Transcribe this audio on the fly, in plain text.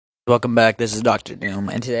Welcome back. This is Dr. Doom,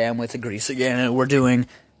 and today I'm with Grease again, and we're doing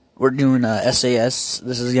SAS.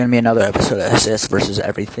 This is gonna be another episode of SAS versus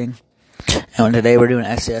everything. And today we're doing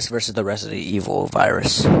SAS versus the Resident Evil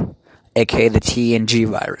virus, aka the T and G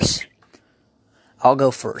virus. I'll go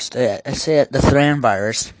first. The Thran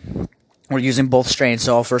virus. We're using both strains,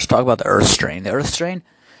 so I'll first talk about the Earth strain. The Earth strain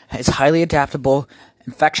is highly adaptable.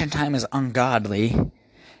 Infection time is ungodly,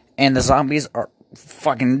 and the zombies are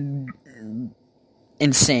fucking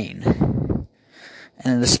insane.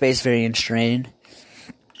 And the space variant strain.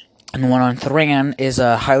 And the one on Thran is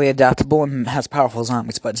highly adaptable and has powerful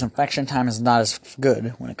zombies, but its infection time is not as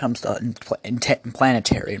good when it comes to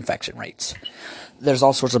planetary infection rates. There's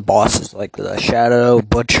all sorts of bosses like the Shadow,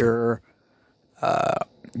 Butcher,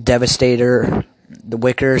 Devastator, the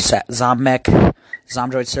Wicker, Zombmech,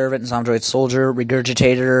 Zomdroid Servant, Zomdroid Soldier,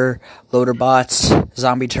 Regurgitator, Loader Bots,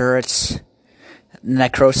 Zombie Turrets,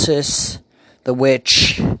 Necrosis, the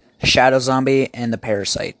Witch, Shadow Zombie, and the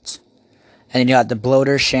Parasites. And then you got the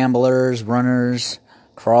Bloaters, Shamblers, Runners,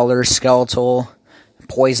 Crawlers, Skeletal,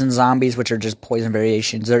 Poison Zombies, which are just poison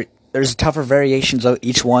variations. There's tougher variations of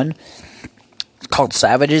each one. It's called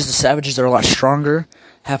Savages. The Savages are a lot stronger,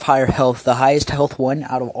 have higher health. The highest health one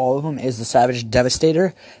out of all of them is the Savage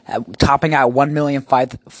Devastator, topping out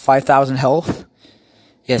 1,005,000 health.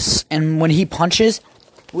 Yes, and when he punches,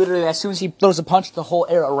 literally as soon as he throws a punch, the whole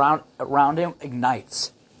air around him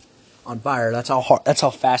ignites on fire. That's how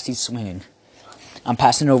fast he's swinging. I'm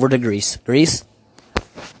passing over to Grease. Grease?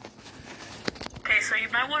 Okay, so you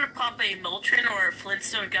might want to pop a Moltron or a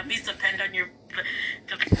Flintstone gummies, depending on your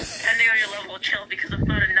level of chill, because I'm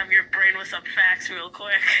about to numb your brain with some facts real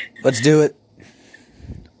quick. Let's do it.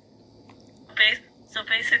 So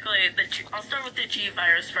basically, I'll start with the G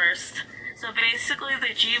virus first. So basically,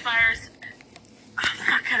 the G virus. I'm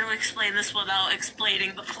not going to explain this without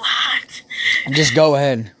explaining the plot. Just go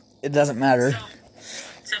ahead. It doesn't matter.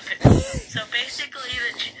 So basically,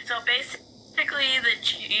 the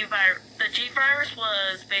G virus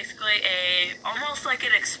was basically almost like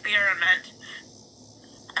an experiment,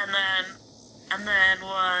 and then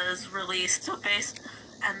was released. So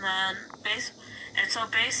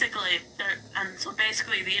basically,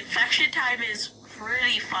 the infection time is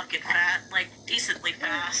pretty fucking fat, like decently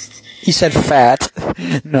fast. He said fat,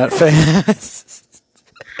 not fast.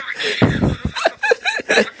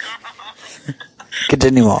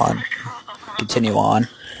 Continue on.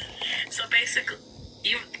 So basically,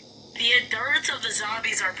 the endurance of the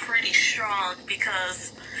zombies are pretty strong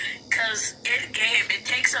because in game it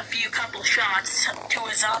takes a couple shots to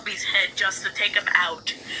a zombie's head just to take him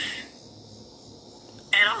out.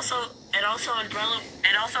 And also Umbrella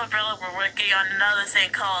we're working on another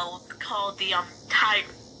thing called the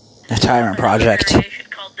Tyrant Project.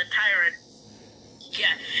 Called the Tyrant.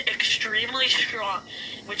 Yeah, extremely strong,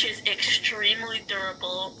 which is extremely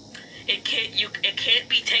durable. It can't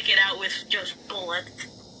be taken out with just bullets.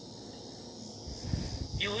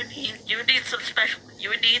 You would need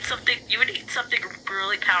something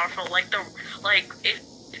really powerful, in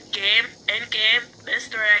game,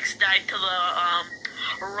 Mr. X died to the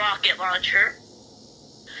rocket launcher,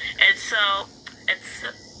 and so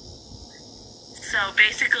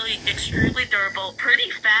basically extremely durable,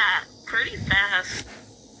 pretty fast,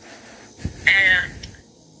 and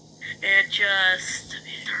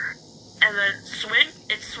then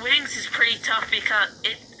its swings is pretty tough because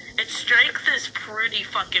its strength is pretty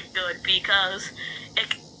fucking good because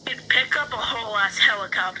it can pick up a whole ass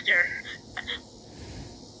helicopter.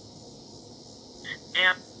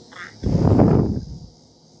 And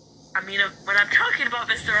when I'm talking about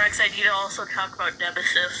Mr. X, I need to also talk about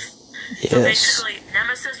Nemesis. Yes. So basically,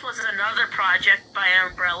 Nemesis was another project by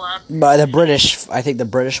Umbrella. By the British, I think the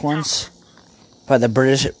British ones. By the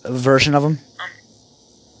British version of them.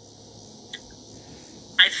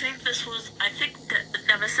 I think that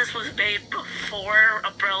Nemesis was made before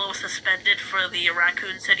Umbrella was suspended for the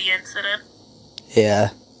Raccoon City incident.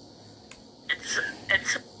 Yeah. So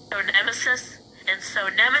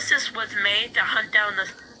Nemesis was made to hunt down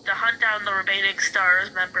the remaining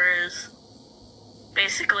STARS members,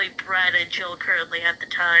 basically Brad and Jill currently at the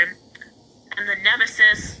time. And the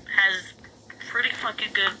Nemesis has pretty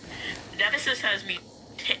fucking good. Nemesis has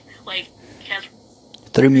has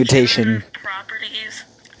 3 mutation properties,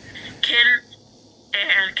 can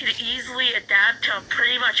easily adapt to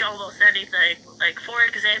pretty much almost anything. Like, for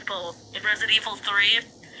example, in Resident Evil 3,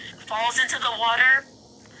 falls into the water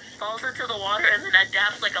and then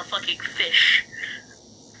adapts like a fucking fish.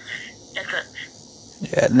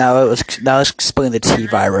 Yeah, now let's explain the T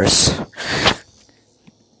virus. And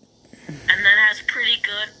then has pretty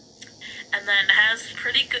good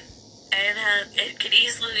it can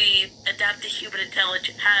easily adapt to human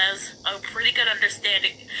intelligence, has a pretty good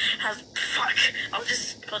understanding, I'll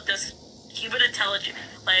just put this, human intelligence,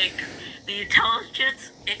 like, the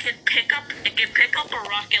intelligence, it can pick up a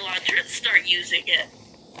rocket launcher and start using it.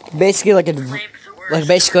 Basically like an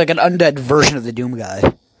undead version of the Doom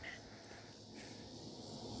guy.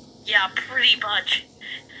 Yeah, pretty much.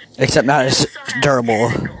 Except not as durable.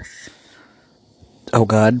 Tentacles. Oh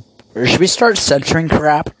god. Should we start censoring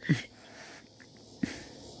crap?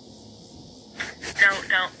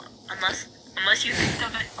 No. Unless you think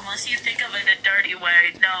of it in a dirty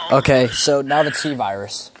way, no. Okay, so now the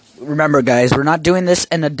T-virus. Remember, guys, we're not doing this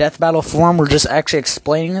in a death battle form. We're just actually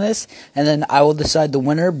explaining this, and then I will decide the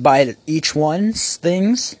winner by each one's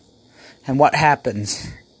things and what happens.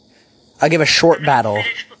 I'll give a short battle.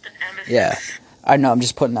 Yeah, I know. I'm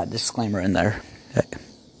just putting that disclaimer in there. Okay.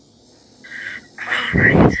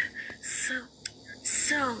 Alright.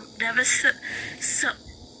 So, Nemesis.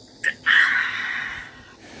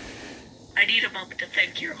 I need a moment to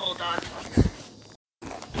think here. Hold on.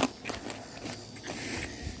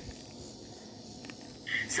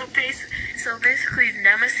 So basically, the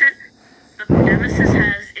Nemesis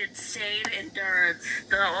has insane endurance.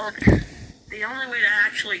 The only way to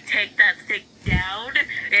actually take that thing down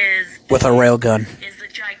is with a railgun. Is the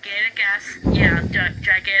gigantic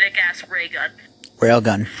ass ray gun.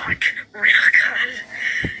 Railgun. Fuck, railgun.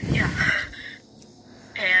 Yeah.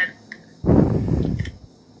 And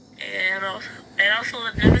also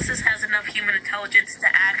the Nemesis has enough human intelligence to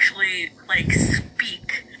actually, like,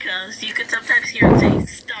 speak. Because you can sometimes hear it say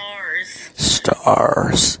stars.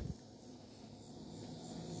 Stars.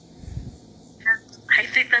 I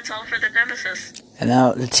think that's all for the Nemesis. And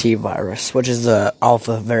now the T-virus, which is the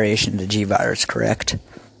alpha variation of the G-virus, correct?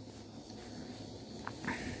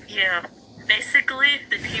 Yeah. Basically,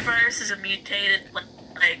 the T-virus is a mutated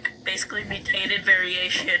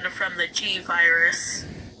variation from the G-virus.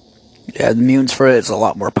 Yeah, the mutants for it is a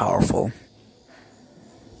lot more powerful.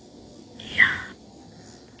 Yeah.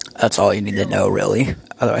 That's all you need to know, really.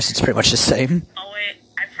 Otherwise, it's pretty much the same. Oh wait,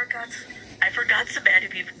 I forgot some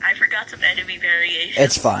enemy variations.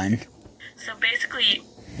 It's fine. So basically,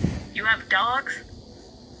 you have dogs.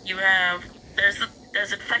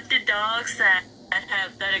 There's infected dogs that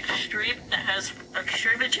has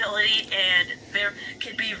extreme agility and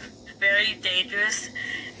can be very dangerous.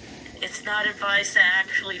 It's not advised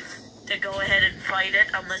to go ahead and fight it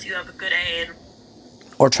unless you have a good aim.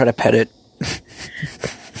 Or try to pet it.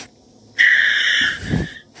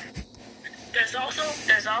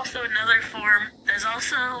 There's also another form. There's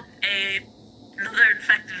also another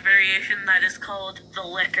infected variation that is called the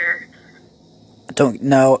liquor. I don't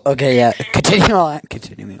know. Okay, yeah.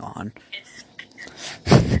 Continuing on.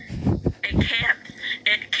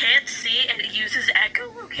 It can't see, and it uses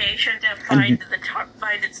echolocation to find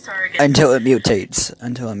its target. Until it mutates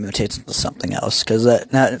into something else, because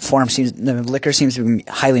that form the liquor seems to be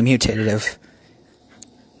highly mutative.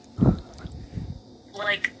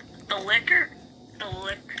 Like the liquor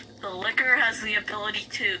has the ability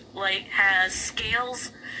to has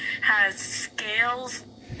scales,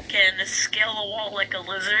 can scale a wall like a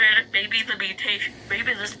lizard. Maybe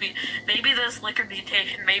this liquor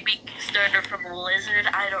mutation maybe started from a lizard.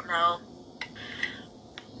 I don't know.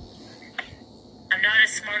 I'm not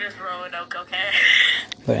as smart as Roanoke, okay?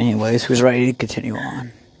 But anyways, who's ready to continue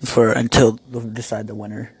on until we decide the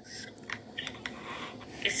winner?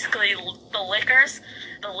 Basically, the liquors,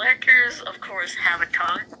 of course, have a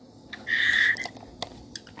tongue.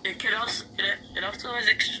 It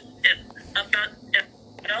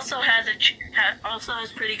also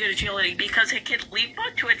has pretty good agility because it can leap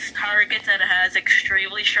onto its targets, and it has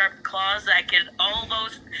extremely sharp claws that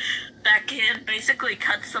can basically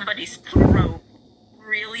cut somebody's throat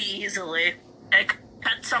really easily. And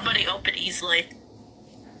cut somebody open easily.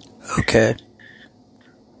 Okay.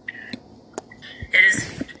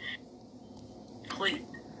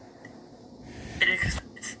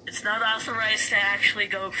 It's not authorized to actually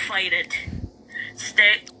go fight it.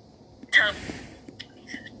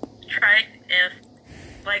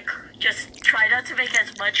 Just try not to make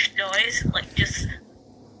as much noise.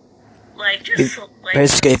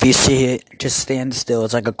 Basically, if you see it, just stand still.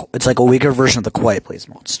 It's like a weaker version of the Quiet Place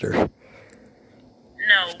monster.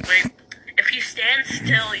 No, if you stand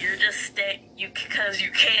still, you just stay. Because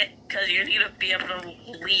you need to be able to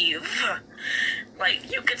leave.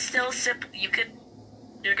 You could still sip.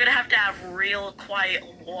 You're gonna have to have real quiet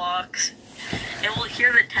walks. It will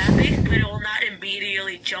hear the tapping, but it will not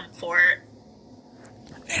immediately jump for it.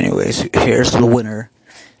 Anyways, here's the winner.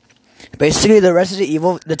 Basically, the Resident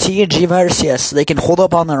Evil, the T and G virus, yes, they can hold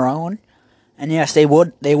up on their own, And yes, they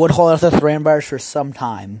would hold out the Thran virus for some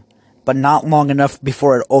time, but not long enough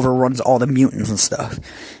before it overruns all the mutants and stuff.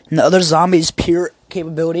 And the other zombies' pure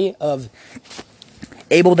capability of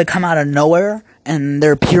able to come out of nowhere and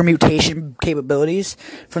their pure mutation capabilities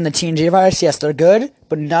from the TNG virus, yes, they're good,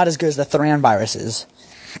 but not as good as the Thran viruses.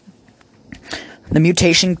 The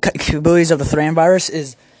mutation capabilities of the Thran virus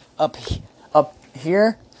is up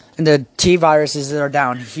here, and the T viruses are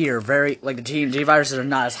down here. The TNG viruses are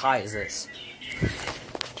not as high as this.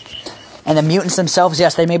 And the mutants themselves,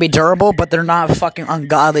 yes, they may be durable, but they're not fucking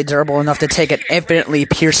ungodly durable enough to take an infinitely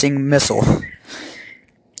piercing missile.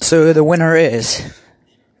 So the winner is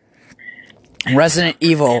Resident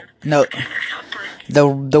Evil. No,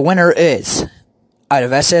 the winner is, out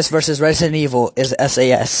of SAS versus Resident Evil, is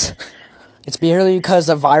SAS. It's purely because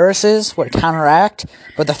the viruses would counteract,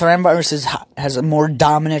 but the Thran virus has a more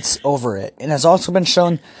dominance over it. And has also been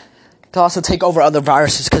shown to also take over other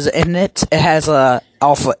viruses, because in it has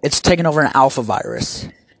it's taken over an alpha virus,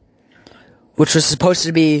 which was supposed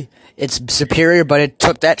to be its superior, but it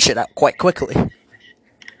took that shit out quite quickly.